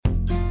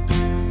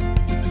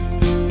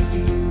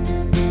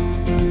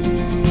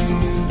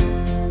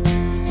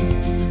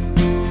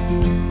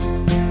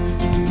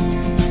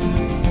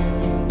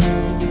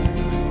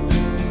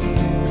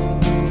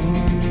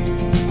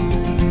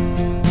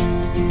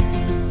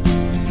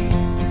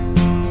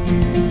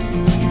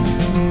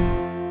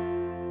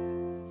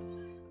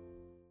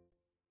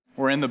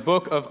We're in the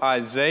book of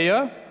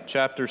Isaiah,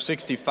 chapter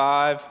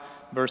 65,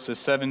 verses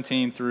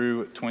 17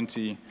 through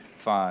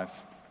 25.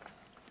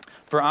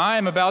 For I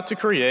am about to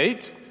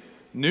create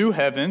new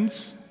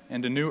heavens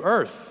and a new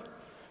earth.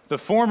 The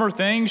former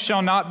things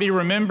shall not be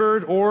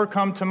remembered or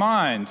come to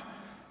mind,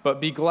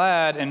 but be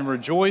glad and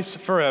rejoice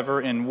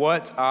forever in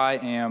what I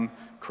am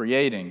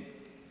creating.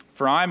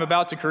 For I am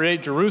about to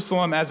create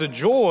Jerusalem as a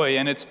joy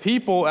and its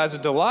people as a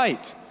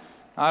delight.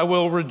 I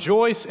will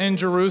rejoice in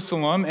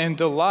Jerusalem and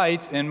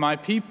delight in my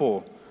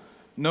people.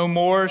 No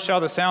more shall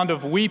the sound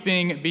of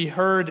weeping be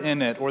heard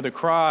in it, or the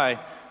cry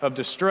of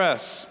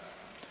distress.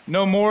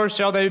 No more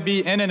shall there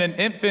be in it an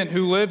infant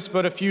who lives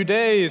but a few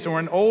days, or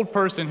an old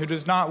person who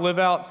does not live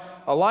out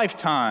a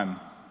lifetime.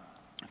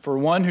 For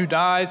one who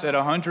dies at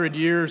 100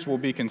 years will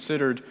be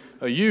considered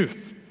a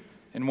youth,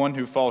 and one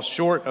who falls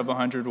short of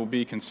 100 will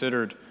be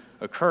considered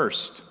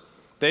accursed.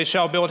 They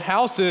shall build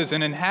houses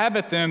and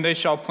inhabit them. They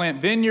shall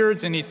plant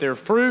vineyards and eat their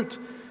fruit.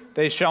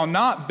 They shall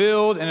not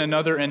build and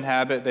another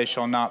inhabit. They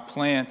shall not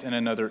plant and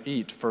another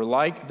eat. For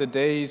like the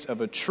days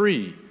of a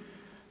tree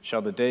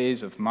shall the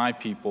days of my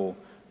people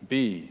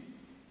be,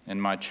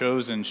 and my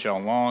chosen shall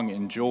long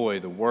enjoy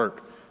the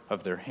work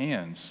of their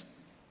hands.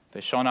 They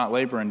shall not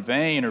labor in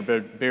vain or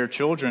bear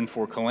children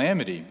for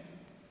calamity.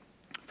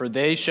 For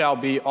they shall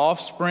be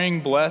offspring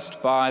blessed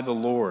by the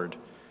Lord,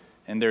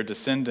 and their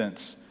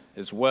descendants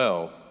as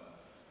well.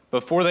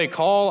 Before they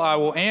call, I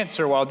will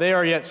answer. While they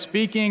are yet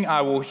speaking,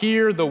 I will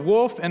hear. The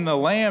wolf and the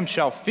lamb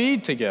shall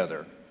feed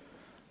together.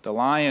 The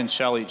lion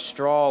shall eat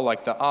straw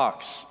like the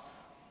ox,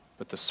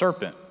 but the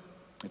serpent,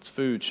 its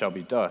food shall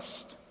be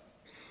dust.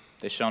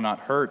 They shall not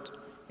hurt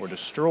or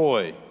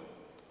destroy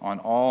on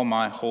all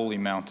my holy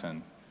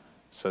mountain,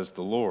 says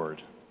the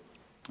Lord.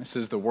 This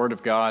is the word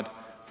of God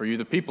for you,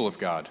 the people of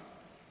God.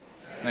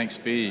 Thanks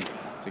be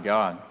to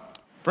God.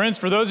 Friends,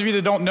 for those of you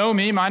that don't know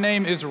me, my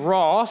name is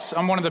Ross.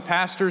 I'm one of the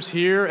pastors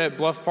here at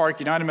Bluff Park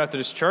United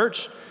Methodist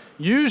Church.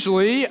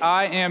 Usually,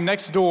 I am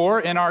next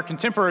door in our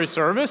contemporary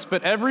service,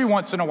 but every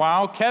once in a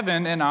while,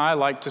 Kevin and I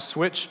like to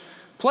switch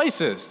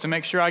places to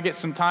make sure I get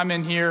some time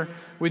in here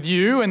with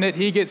you and that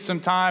he gets some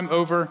time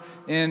over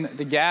in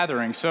the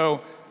gathering. So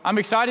I'm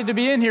excited to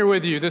be in here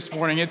with you this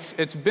morning.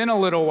 It's been a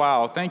little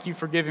while. Thank you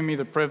for giving me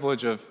the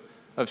privilege of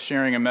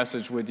sharing a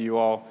message with you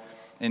all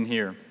in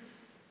here.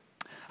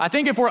 I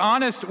think if we're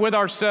honest with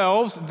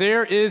ourselves,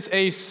 there is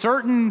a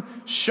certain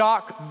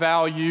shock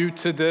value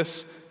to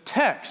this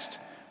text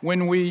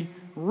when we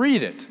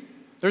read it.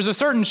 There's a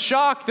certain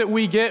shock that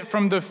we get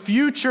from the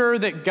future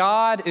that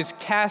God is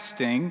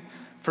casting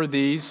for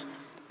these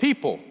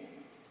people.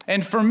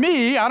 And for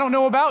me, I don't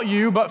know about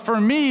you, but for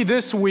me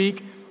this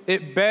week,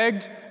 it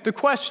begged the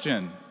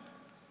question,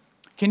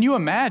 can you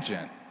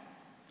imagine?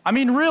 I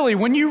mean, really,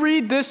 when you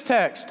read this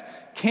text,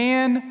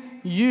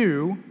 can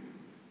you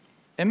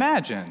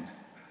imagine?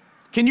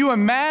 Can you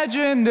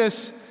imagine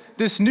this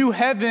new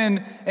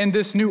heaven and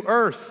this new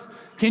earth?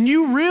 Can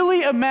you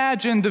really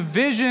imagine the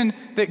vision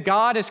that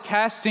God is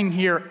casting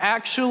here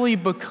actually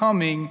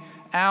becoming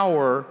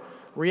our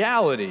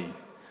reality?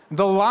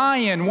 The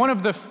lion, one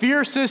of the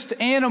fiercest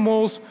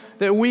animals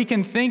that we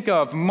can think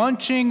of,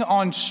 munching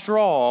on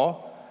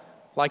straw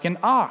like an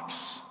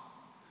ox.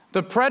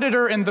 The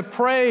predator and the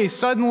prey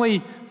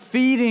suddenly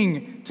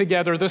feeding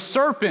together. The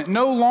serpent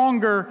no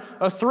longer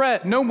a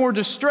threat, no more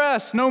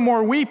distress, no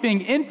more weeping,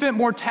 infant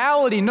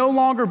mortality no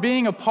longer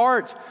being a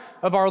part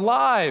of our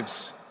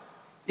lives.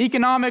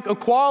 Economic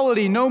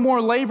equality, no more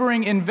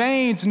laboring in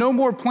vain, no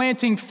more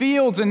planting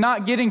fields and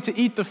not getting to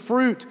eat the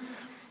fruit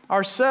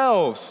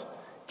ourselves.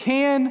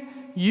 Can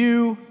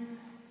you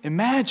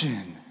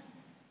imagine?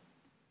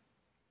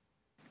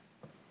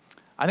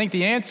 I think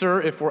the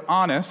answer, if we're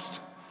honest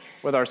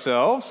with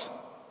ourselves,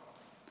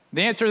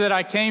 the answer that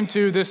I came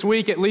to this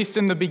week, at least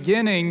in the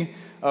beginning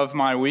of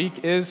my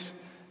week, is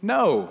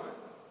no.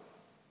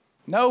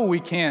 No,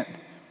 we can't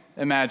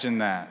imagine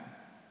that.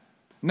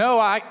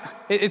 No,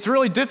 it's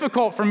really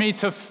difficult for me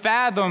to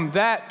fathom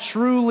that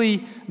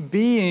truly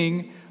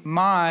being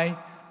my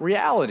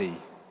reality.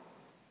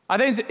 I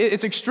think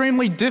it's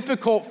extremely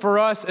difficult for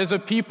us as a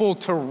people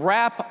to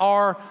wrap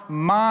our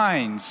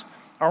minds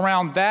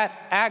around that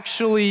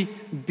actually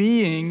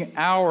being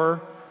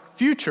our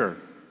future.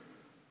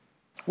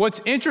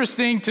 What's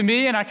interesting to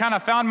me, and I kind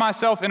of found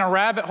myself in a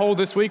rabbit hole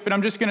this week, but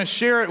I'm just going to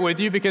share it with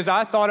you because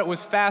I thought it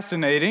was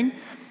fascinating,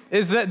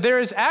 is that there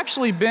has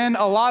actually been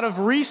a lot of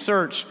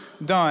research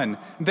done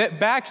that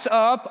backs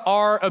up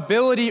our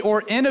ability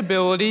or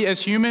inability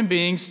as human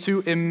beings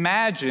to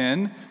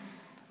imagine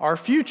our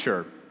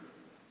future.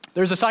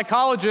 There's a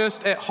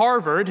psychologist at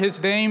Harvard,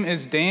 his name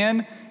is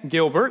Dan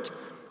Gilbert,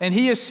 and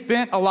he has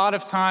spent a lot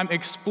of time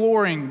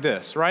exploring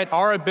this, right?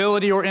 Our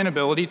ability or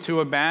inability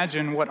to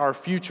imagine what our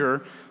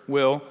future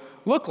will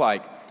look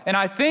like. And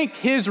I think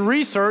his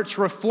research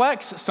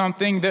reflects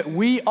something that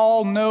we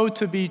all know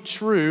to be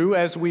true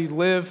as we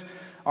live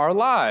our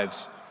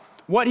lives.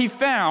 What he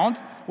found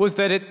was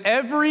that at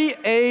every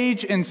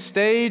age and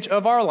stage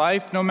of our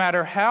life, no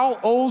matter how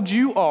old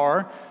you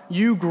are,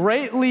 you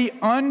greatly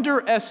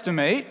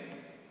underestimate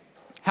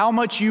how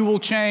much you will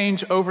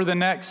change over the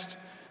next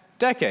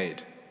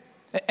decade.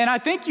 And I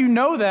think you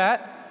know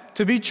that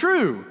to be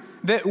true,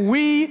 that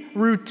we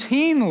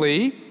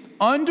routinely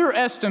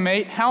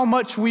underestimate how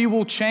much we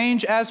will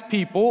change as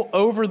people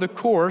over the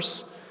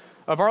course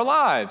of our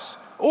lives.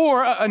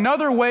 Or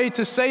another way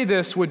to say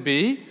this would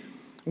be,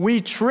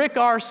 we trick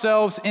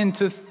ourselves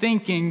into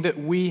thinking that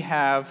we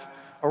have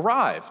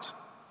arrived,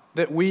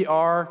 that we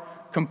are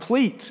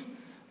complete,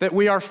 that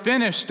we are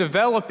finished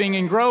developing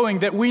and growing,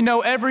 that we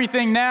know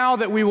everything now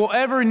that we will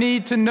ever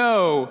need to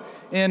know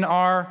in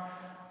our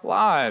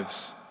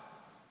lives.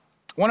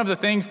 One of the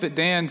things that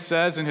Dan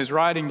says in his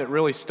writing that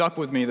really stuck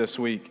with me this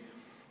week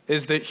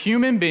is that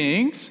human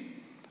beings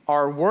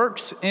are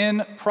works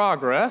in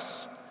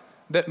progress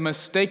that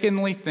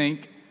mistakenly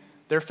think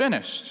they're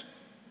finished.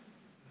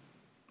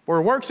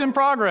 We're works in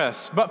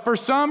progress, but for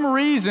some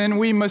reason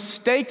we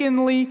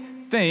mistakenly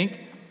think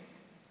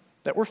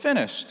that we're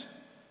finished.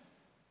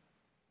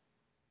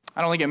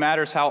 I don't think it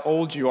matters how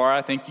old you are.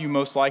 I think you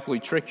most likely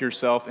trick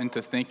yourself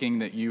into thinking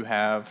that you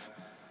have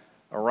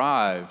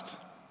arrived.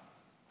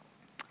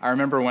 I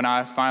remember when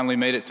I finally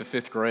made it to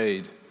 5th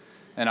grade,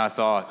 and I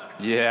thought,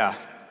 yeah,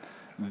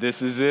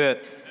 this is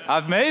it.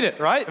 I've made it,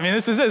 right? I mean,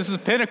 this is it. This is the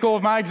pinnacle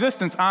of my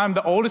existence. I'm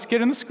the oldest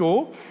kid in the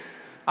school.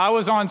 I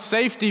was on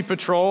safety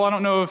patrol. I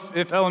don't know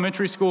if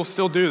elementary schools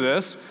still do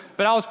this,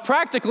 but I was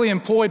practically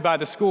employed by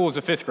the school as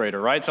a 5th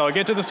grader, right? So I would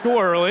get to the school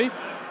early.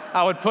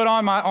 I would put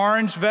on my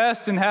orange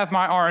vest and have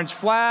my orange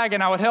flag,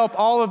 and I would help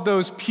all of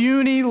those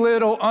puny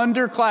little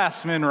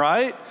underclassmen,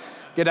 right,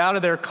 get out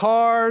of their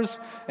cars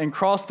and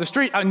cross the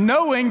street,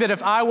 knowing that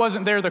if I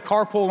wasn't there, the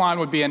carpool line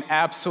would be an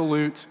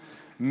absolute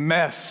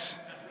mess.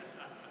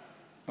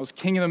 I was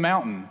king of the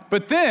mountain.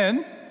 But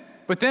then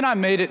I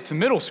made it to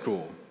middle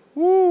school.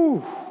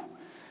 Woo!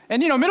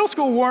 And middle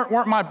school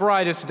weren't my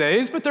brightest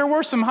days, but there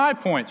were some high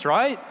points,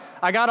 right?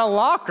 I got a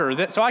locker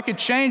so I could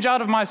change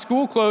out of my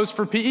school clothes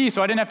for PE,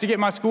 so I didn't have to get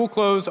my school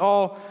clothes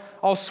all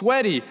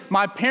sweaty.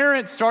 My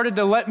parents started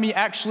to let me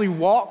actually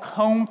walk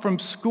home from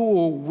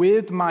school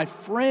with my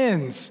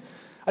friends.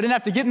 I didn't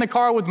have to get in the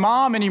car with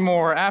mom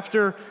anymore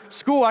after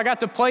school. I got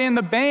to play in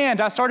the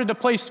band. I started to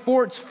play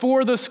sports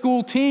for the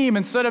school team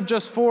instead of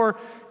just for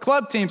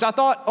club teams. I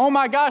thought, oh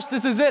my gosh,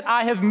 this is it.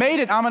 I have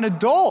made it. I'm an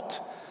adult.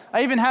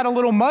 I even had a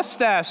little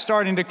mustache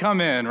starting to come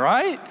in,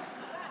 right?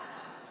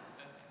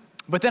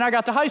 But then I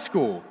got to high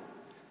school,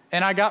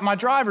 and I got my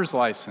driver's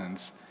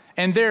license.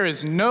 And there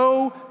is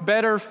no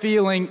better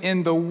feeling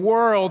in the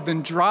world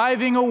than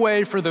driving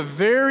away for the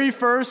very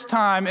first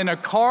time in a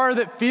car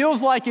that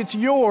feels like it's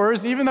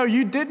yours, even though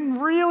you didn't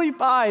really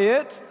buy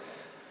it,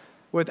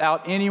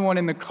 without anyone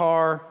in the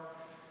car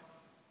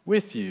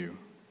with you.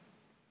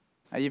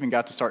 I even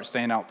got to start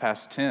staying out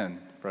past 10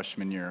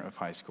 freshman year of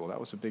high school. That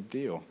was a big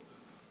deal.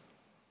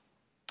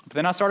 But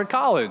then I started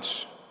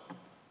college,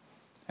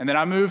 and then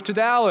I moved to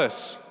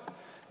Dallas,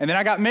 and then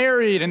I got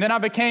married, and then I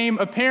became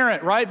a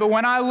parent, right? But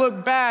when I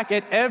look back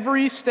at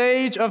every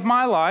stage of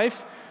my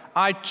life,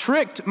 I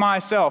tricked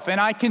myself, and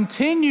I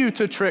continue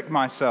to trick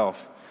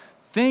myself,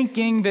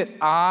 thinking that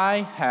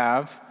I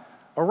have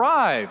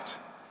arrived,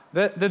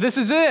 that this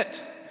is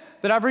it,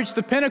 that I've reached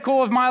the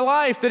pinnacle of my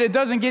life, that it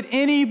doesn't get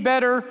any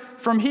better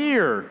from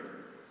here.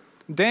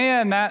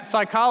 Dan, that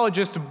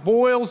psychologist,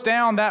 boils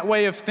down that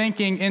way of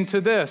thinking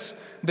into this: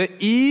 the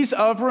ease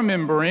of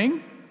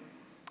remembering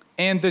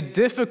and the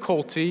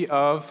difficulty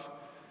of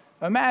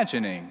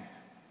imagining.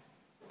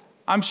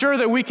 I'm sure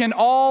that we can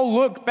all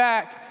look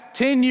back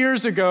 10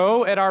 years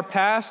ago at our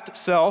past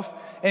self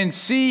and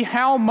see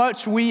how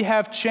much we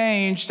have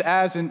changed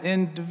as an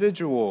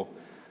individual.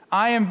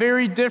 I am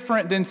very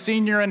different than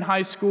senior in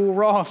high school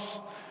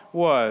Ross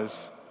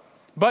was.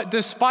 But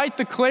despite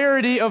the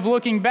clarity of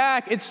looking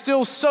back, it's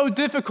still so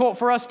difficult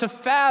for us to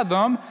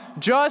fathom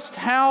just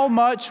how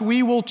much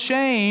we will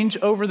change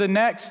over the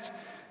next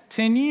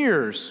 10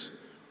 years.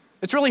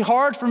 It's really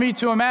hard for me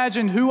to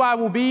imagine who I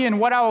will be and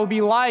what I will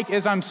be like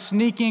as I'm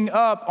sneaking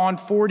up on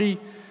 40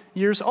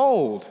 years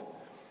old.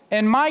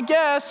 And my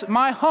guess,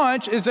 my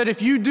hunch, is that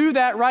if you do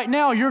that right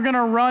now, you're going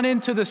to run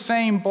into the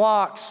same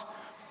blocks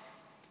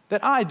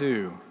that I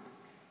do.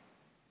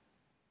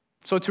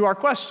 So to our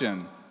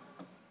question,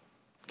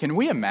 can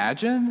we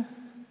imagine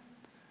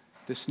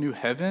this new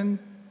heaven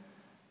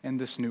and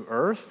this new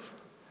earth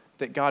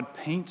that God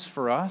paints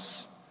for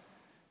us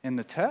in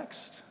the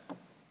text?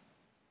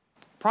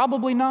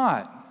 Probably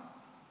not.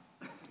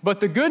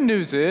 But the good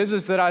news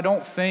is that I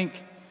don't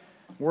think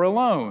we're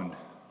alone.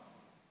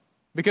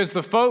 Because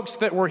the folks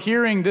that were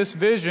hearing this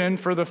vision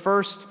for the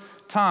first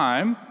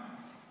time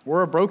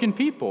were a broken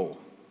people.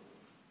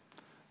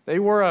 They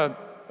were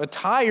a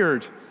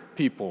tired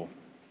people.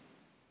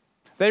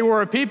 They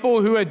were a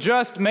people who had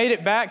just made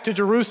it back to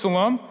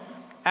Jerusalem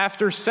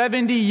after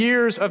 70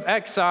 years of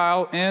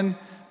exile in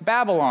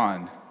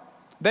Babylon.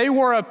 They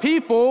were a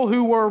people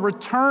who were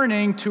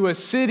returning to a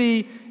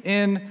city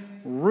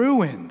in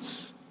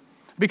ruins.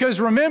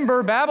 Because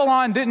remember,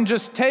 Babylon didn't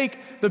just take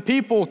the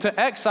people to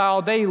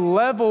exile, they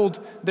leveled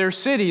their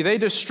city. They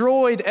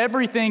destroyed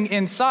everything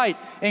in sight,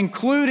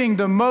 including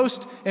the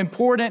most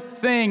important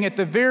thing at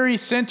the very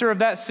center of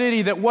that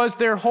city that was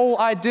their whole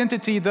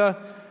identity, the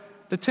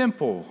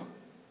temple.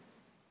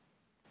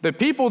 The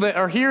people that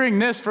are hearing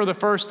this for the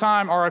first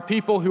time are a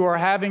people who are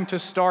having to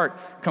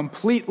start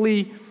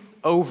completely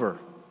over.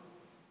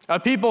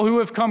 A people who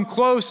have come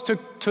close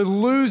to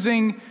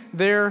losing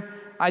their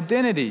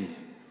identity.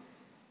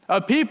 A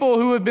people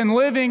who have been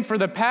living for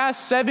the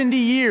past 70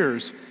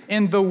 years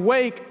in the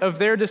wake of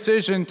their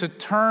decision to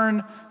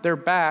turn their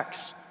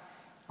backs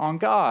on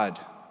God.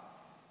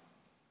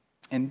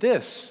 And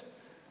this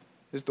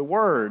is the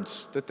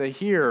words that they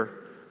hear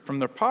from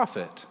the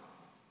prophet.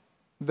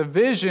 The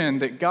vision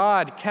that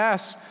God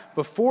casts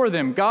before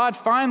them. God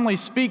finally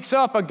speaks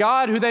up, a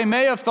God who they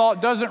may have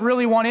thought doesn't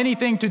really want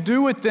anything to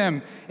do with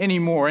them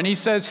anymore. And he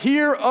says,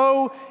 "Hear,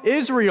 O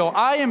Israel,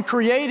 I am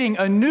creating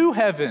a new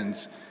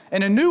heavens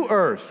and a new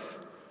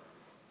earth.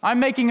 I'm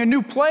making a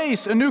new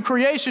place, a new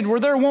creation where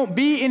there won't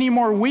be any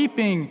more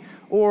weeping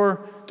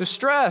or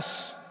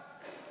distress,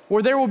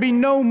 where there will be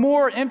no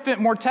more infant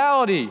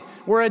mortality,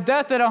 where a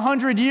death at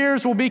 100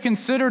 years will be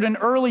considered an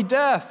early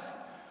death,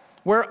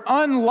 where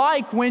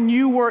unlike when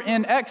you were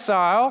in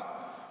exile,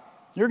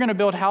 you're going to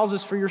build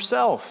houses for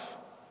yourself,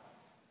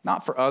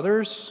 not for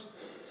others.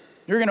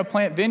 You're going to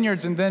plant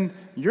vineyards and then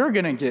you're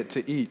going to get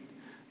to eat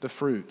the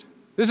fruit.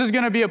 This is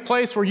going to be a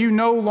place where you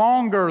no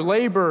longer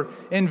labor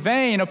in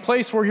vain, a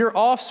place where your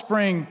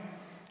offspring,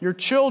 your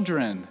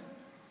children,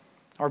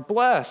 are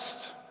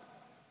blessed.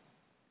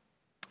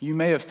 You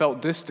may have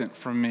felt distant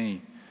from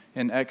me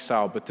in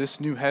exile, but this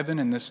new heaven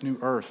and this new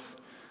earth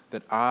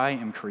that I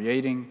am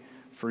creating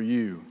for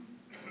you,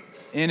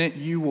 in it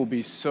you will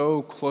be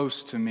so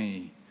close to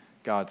me,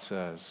 God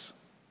says,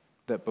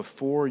 that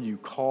before you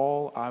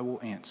call, I will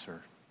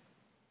answer,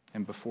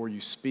 and before you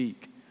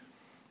speak,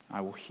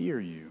 I will hear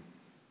you.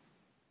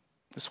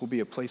 This will be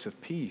a place of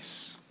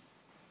peace,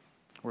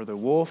 where the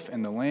wolf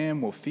and the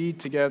lamb will feed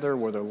together,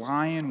 where the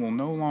lion will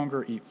no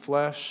longer eat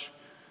flesh.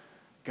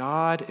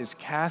 God is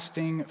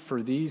casting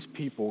for these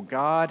people,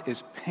 God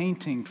is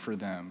painting for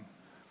them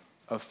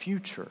a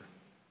future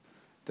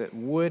that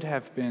would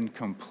have been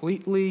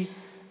completely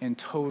and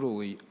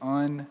totally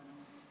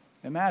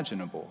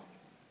unimaginable.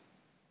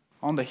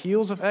 On the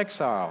heels of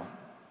exile,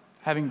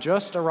 having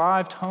just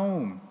arrived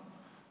home,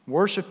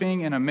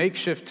 worshiping in a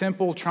makeshift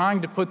temple,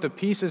 trying to put the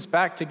pieces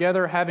back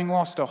together, having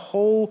lost a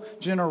whole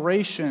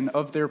generation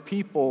of their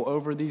people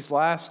over these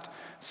last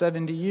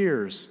 70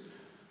 years.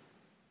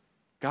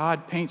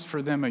 God paints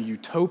for them a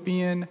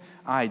utopian,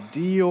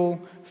 ideal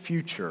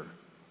future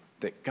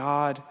that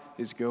God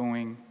is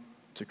going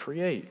to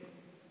create.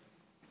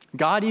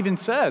 God even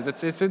says,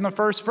 it's in the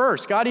first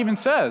verse, God even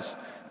says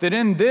that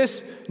in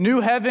this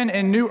new heaven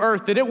and new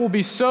earth, that it will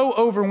be so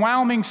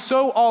overwhelming,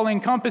 so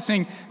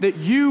all-encompassing, that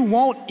you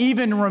won't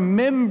even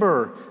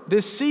remember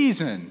this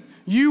season.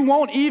 You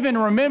won't even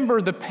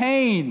remember the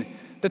pain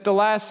that the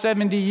last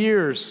 70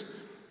 years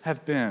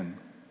have been.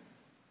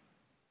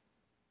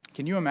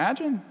 Can you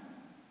imagine?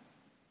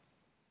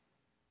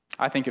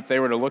 I think if they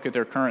were to look at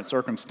their current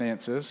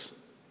circumstances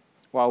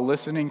while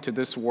listening to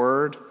this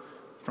word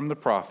from the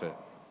prophet,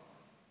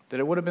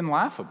 that it would have been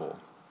laughable,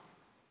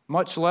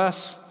 much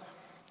less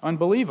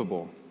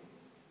unbelievable.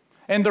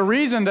 And the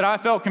reason that I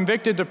felt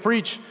convicted to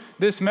preach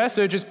this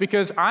message is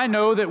because I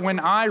know that when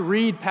I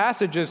read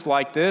passages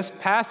like this,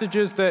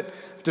 passages that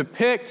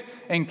depict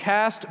and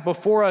cast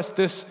before us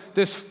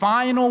this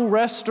final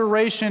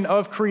restoration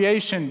of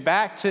creation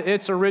back to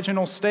its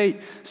original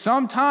state,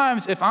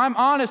 sometimes, if I'm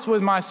honest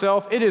with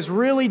myself, it is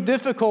really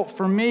difficult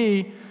for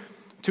me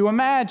to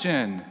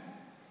imagine.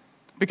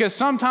 Because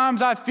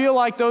sometimes I feel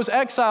like those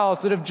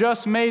exiles that have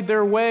just made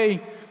their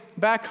way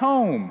back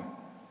home.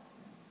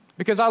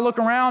 Because I look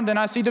around and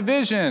I see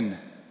division,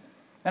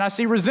 and I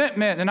see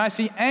resentment, and I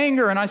see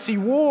anger, and I see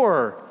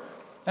war,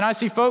 and I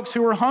see folks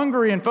who are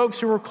hungry and folks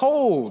who are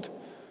cold.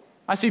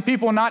 I see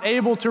people not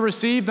able to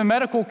receive the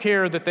medical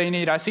care that they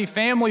need. I see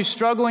families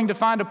struggling to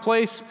find a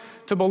place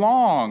to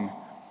belong.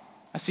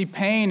 I see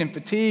pain and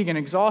fatigue and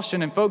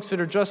exhaustion and folks that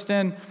are just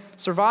in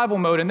survival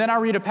mode. And then I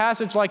read a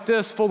passage like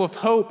this full of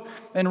hope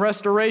and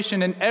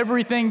restoration and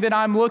everything that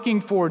I'm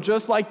looking for,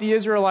 just like the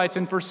Israelites.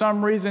 And for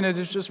some reason, it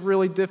is just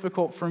really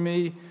difficult for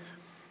me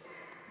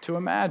to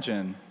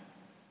imagine.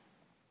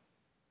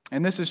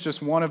 And this is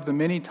just one of the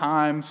many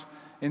times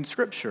in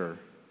Scripture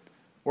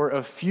where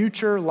a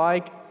future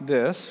like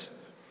this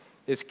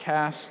is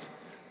cast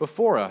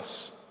before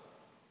us.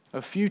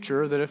 A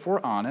future that, if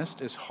we're honest,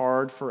 is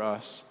hard for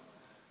us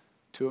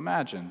to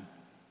imagine.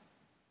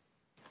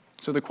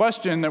 So the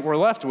question that we're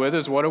left with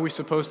is, what are we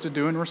supposed to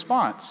do in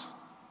response?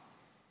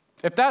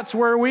 If that's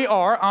where we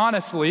are,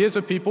 honestly, as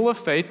a people of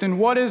faith, then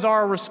what is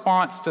our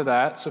response to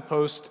that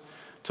supposed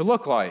to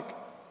look like?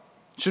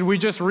 Should we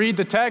just read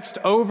the text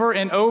over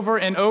and over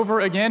and over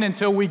again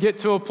until we get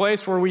to a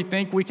place where we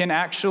think we can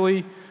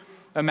actually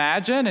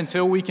imagine,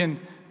 until we can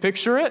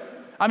picture it?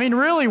 I mean,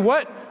 really,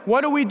 what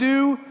do we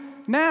do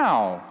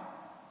now?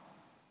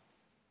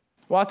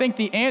 Well, I think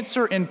the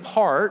answer in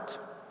part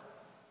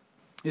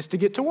is to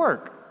get to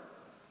work.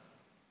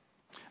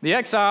 The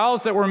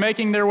exiles that were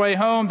making their way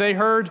home, they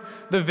heard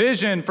the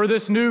vision for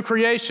this new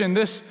creation,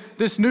 this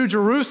new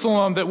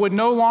Jerusalem that would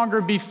no longer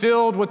be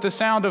filled with the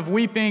sound of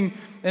weeping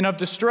and of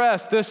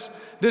distress,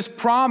 this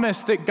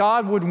promise that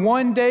God would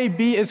one day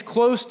be as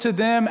close to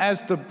them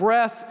as the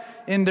breath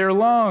in their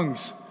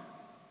lungs.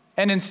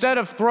 And instead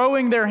of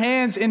throwing their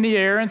hands in the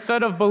air,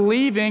 instead of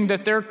believing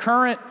that their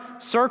current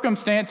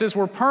circumstances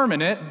were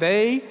permanent,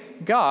 they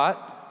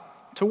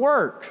got to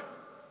work.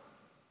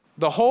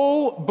 The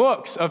whole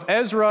books of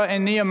Ezra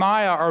and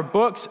Nehemiah are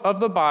books of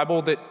the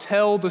Bible that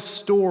tell the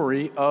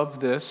story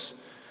of this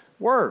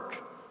work,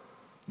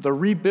 the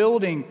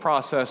rebuilding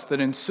process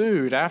that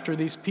ensued after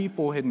these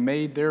people had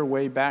made their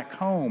way back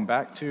home,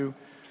 back to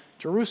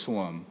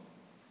Jerusalem.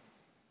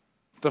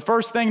 The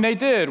first thing they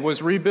did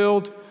was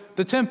rebuild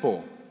the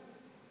temple,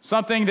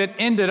 something that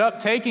ended up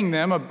taking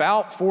them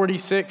about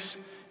 46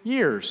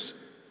 years.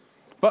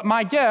 But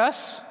my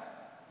guess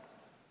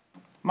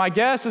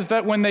is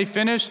that when they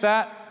finished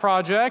that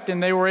project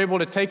and they were able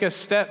to take a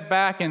step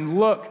back and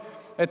look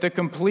at the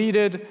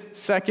completed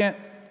second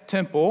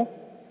temple,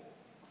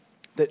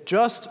 that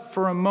just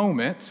for a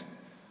moment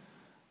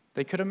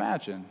they could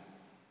imagine.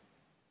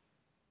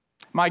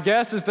 My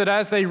guess is that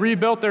as they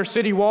rebuilt their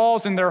city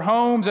walls and their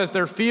homes, as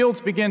their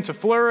fields began to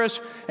flourish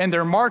and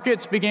their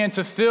markets began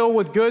to fill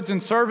with goods and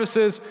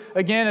services,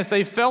 again, as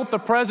they felt the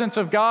presence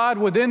of God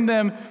within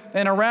them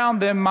and around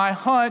them, my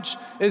hunch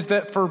is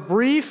that for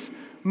brief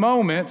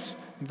moments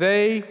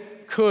they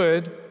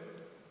could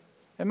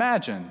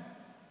imagine.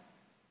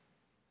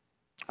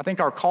 I think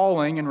our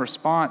calling in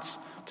response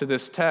to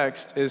this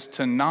text is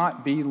to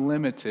not be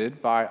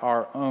limited by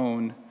our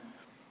own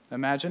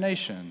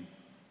imagination.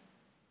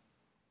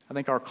 I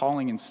think our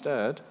calling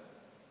instead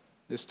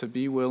is to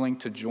be willing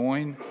to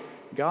join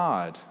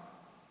God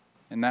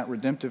in that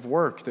redemptive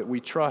work that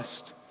we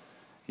trust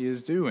He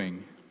is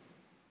doing.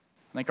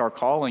 I think our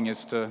calling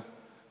is to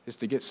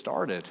get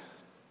started,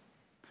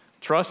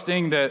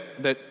 trusting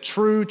that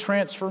true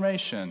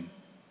transformation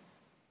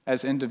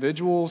as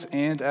individuals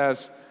and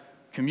as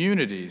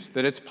communities,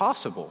 that it's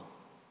possible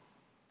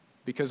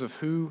because of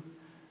who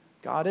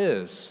God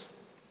is.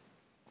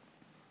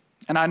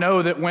 And I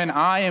know that when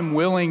I am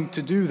willing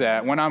to do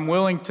that, when I'm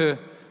willing to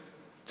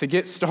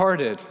get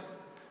started,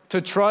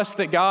 to trust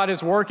that God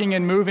is working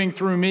and moving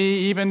through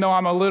me, even though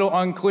I'm a little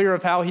unclear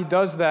of how He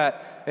does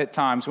that at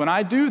times, when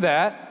I do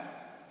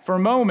that, for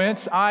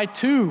moments, I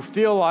too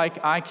feel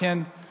like I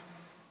can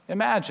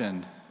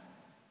imagine.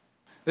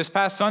 This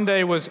past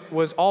Sunday was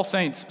All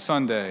Saints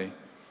Sunday.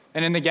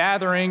 And in the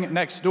gathering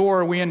next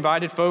door, we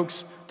invited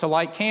folks to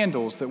light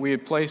candles that we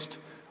had placed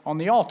on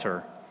the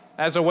altar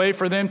as a way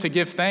for them to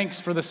give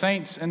thanks for the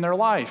saints in their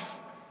life,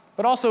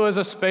 but also as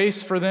a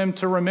space for them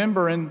to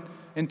remember and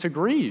to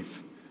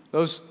grieve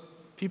those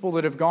people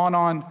that have gone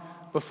on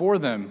before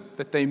them,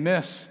 that they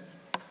miss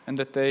and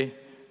that they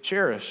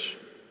cherish.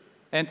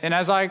 And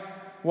as I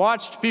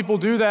watched people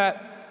do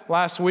that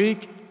last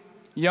week,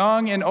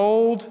 young and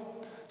old,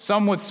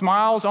 some with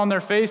smiles on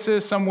their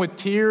faces, some with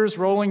tears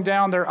rolling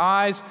down their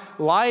eyes,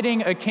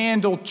 lighting a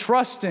candle,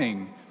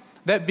 trusting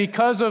that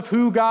because of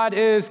who God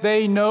is,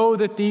 they know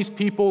that these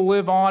people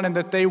live on and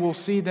that they will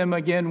see them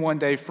again one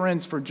day.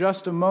 Friends, for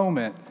just a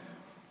moment,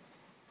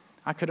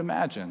 I could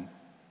imagine.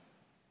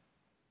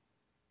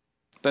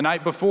 The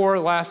night before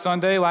last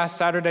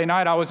Saturday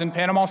night, I was in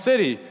Panama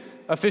City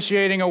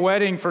officiating a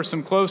wedding for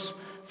some close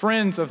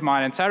friends of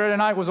mine. And Saturday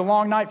night was a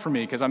long night for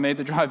me because I made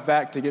the drive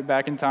back to get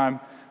back in time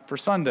for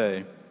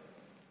Sunday.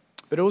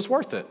 But it was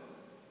worth it.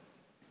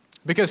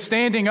 Because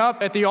standing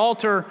up at the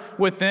altar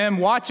with them,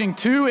 watching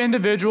two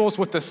individuals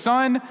with the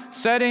sun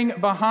setting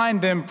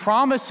behind them,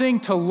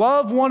 promising to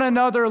love one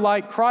another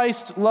like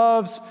Christ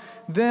loves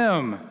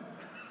them,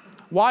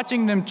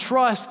 watching them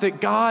trust that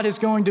God is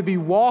going to be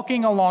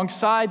walking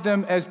alongside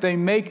them as they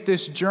make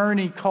this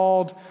journey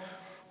called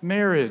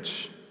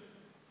marriage,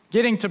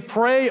 getting to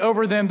pray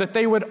over them that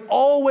they would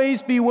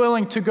always be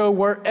willing to go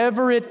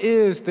wherever it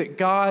is that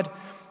God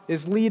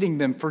is leading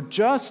them for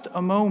just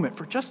a moment,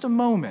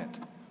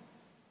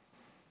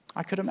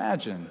 I could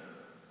imagine.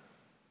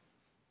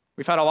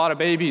 We've had a lot of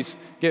babies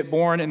get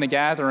born in the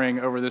gathering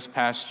over this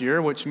past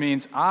year, which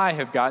means I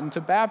have gotten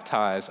to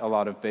baptize a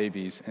lot of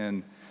babies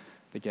in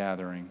the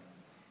gathering.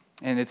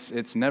 And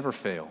it's never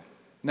fail.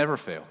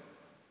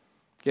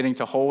 Getting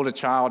to hold a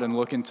child and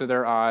look into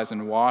their eyes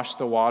and wash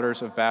the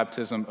waters of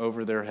baptism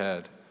over their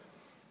head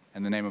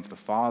in the name of the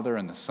Father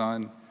and the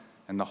Son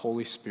and the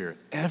Holy Spirit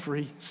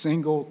every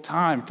single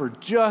time for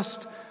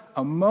just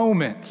a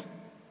moment.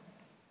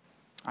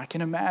 I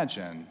can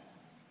imagine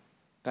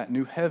that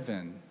new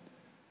heaven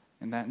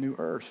and that new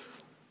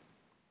earth.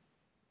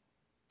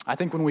 I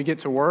think when we get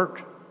to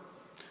work,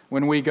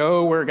 when we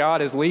go where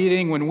God is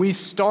leading, when we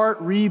start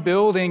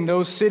rebuilding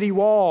those city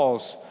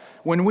walls,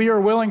 when we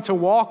are willing to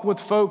walk with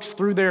folks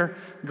through their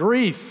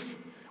grief,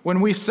 when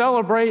we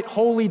celebrate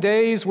holy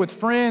days with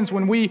friends,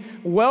 when we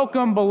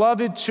welcome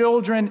beloved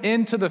children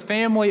into the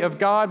family of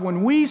God,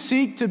 when we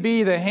seek to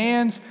be the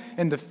hands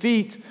and the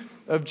feet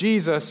of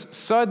Jesus,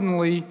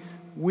 suddenly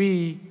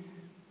we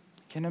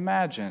can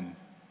imagine.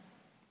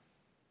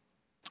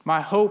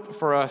 My hope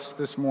for us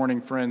this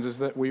morning, friends, is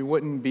that we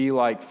wouldn't be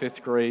like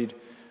fifth grade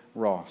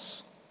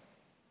Ross.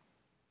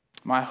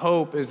 My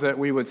hope is that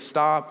we would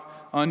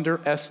stop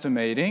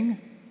underestimating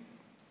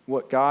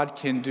what God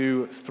can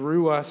do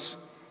through us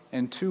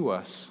and to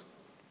us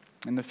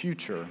in the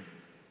future.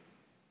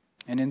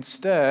 And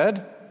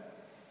instead,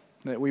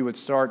 that we would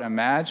start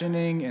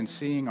imagining and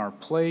seeing our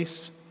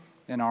place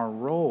and our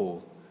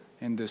role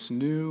in this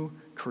new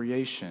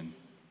creation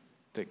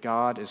that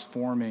God is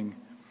forming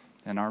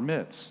in our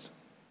midst.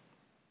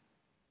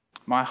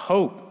 My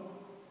hope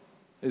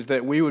is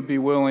that we would be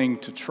willing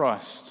to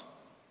trust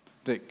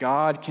that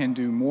God can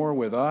do more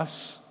with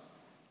us,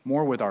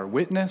 more with our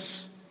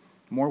witness,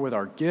 more with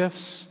our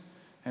gifts,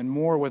 and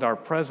more with our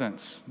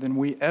presence than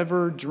we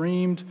ever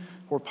dreamed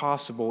were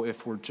possible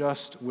if we're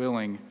just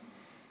willing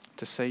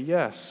to say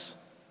yes.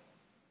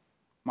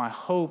 My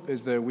hope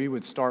is that we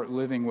would start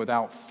living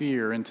without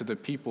fear into the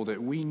people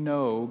that we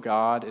know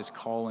God is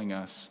calling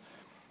us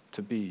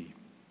to be.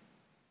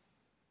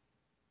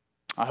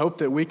 I hope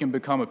that we can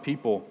become a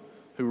people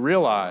who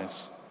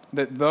realize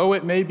that though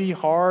it may be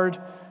hard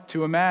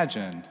to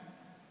imagine,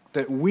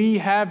 that we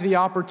have the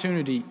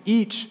opportunity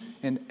each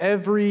and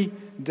every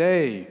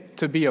day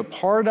to be a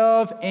part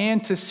of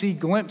and to see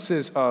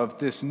glimpses of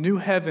this new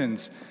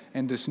heavens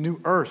and this new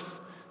earth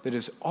that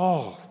is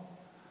all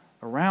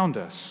around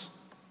us.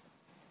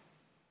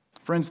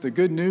 Friends, the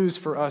good news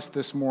for us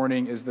this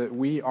morning is that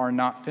we are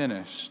not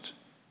finished,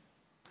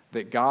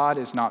 that God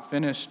is not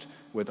finished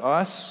with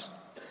us,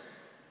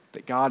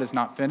 that God is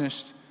not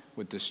finished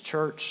with this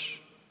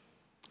church,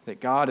 that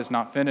God is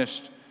not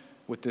finished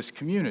with this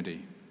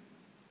community.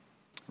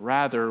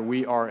 Rather,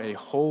 we are a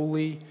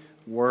holy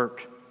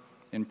work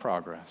in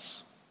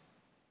progress.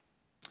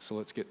 So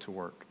let's get to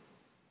work.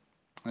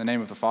 In the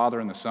name of the Father,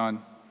 and the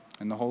Son,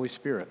 and the Holy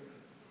Spirit.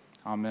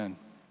 Amen.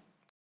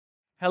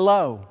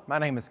 Hello, my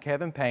name is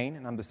Kevin Payne,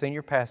 and I'm the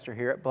senior pastor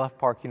here at Bluff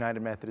Park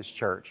United Methodist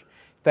Church.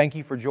 Thank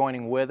you for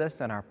joining with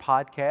us in our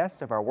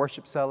podcast of our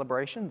worship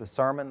celebration, the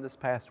sermon this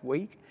past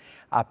week.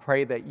 I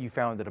pray that you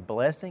found it a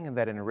blessing and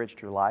that it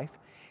enriched your life.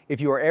 If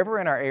you are ever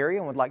in our area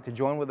and would like to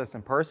join with us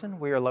in person,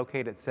 we are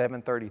located at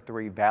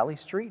 733 Valley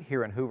Street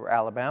here in Hoover,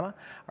 Alabama.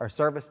 Our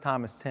service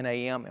time is 10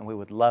 a.m. and we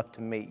would love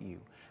to meet you.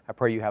 I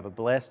pray you have a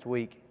blessed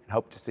week and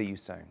hope to see you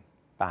soon.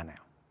 Bye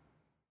now.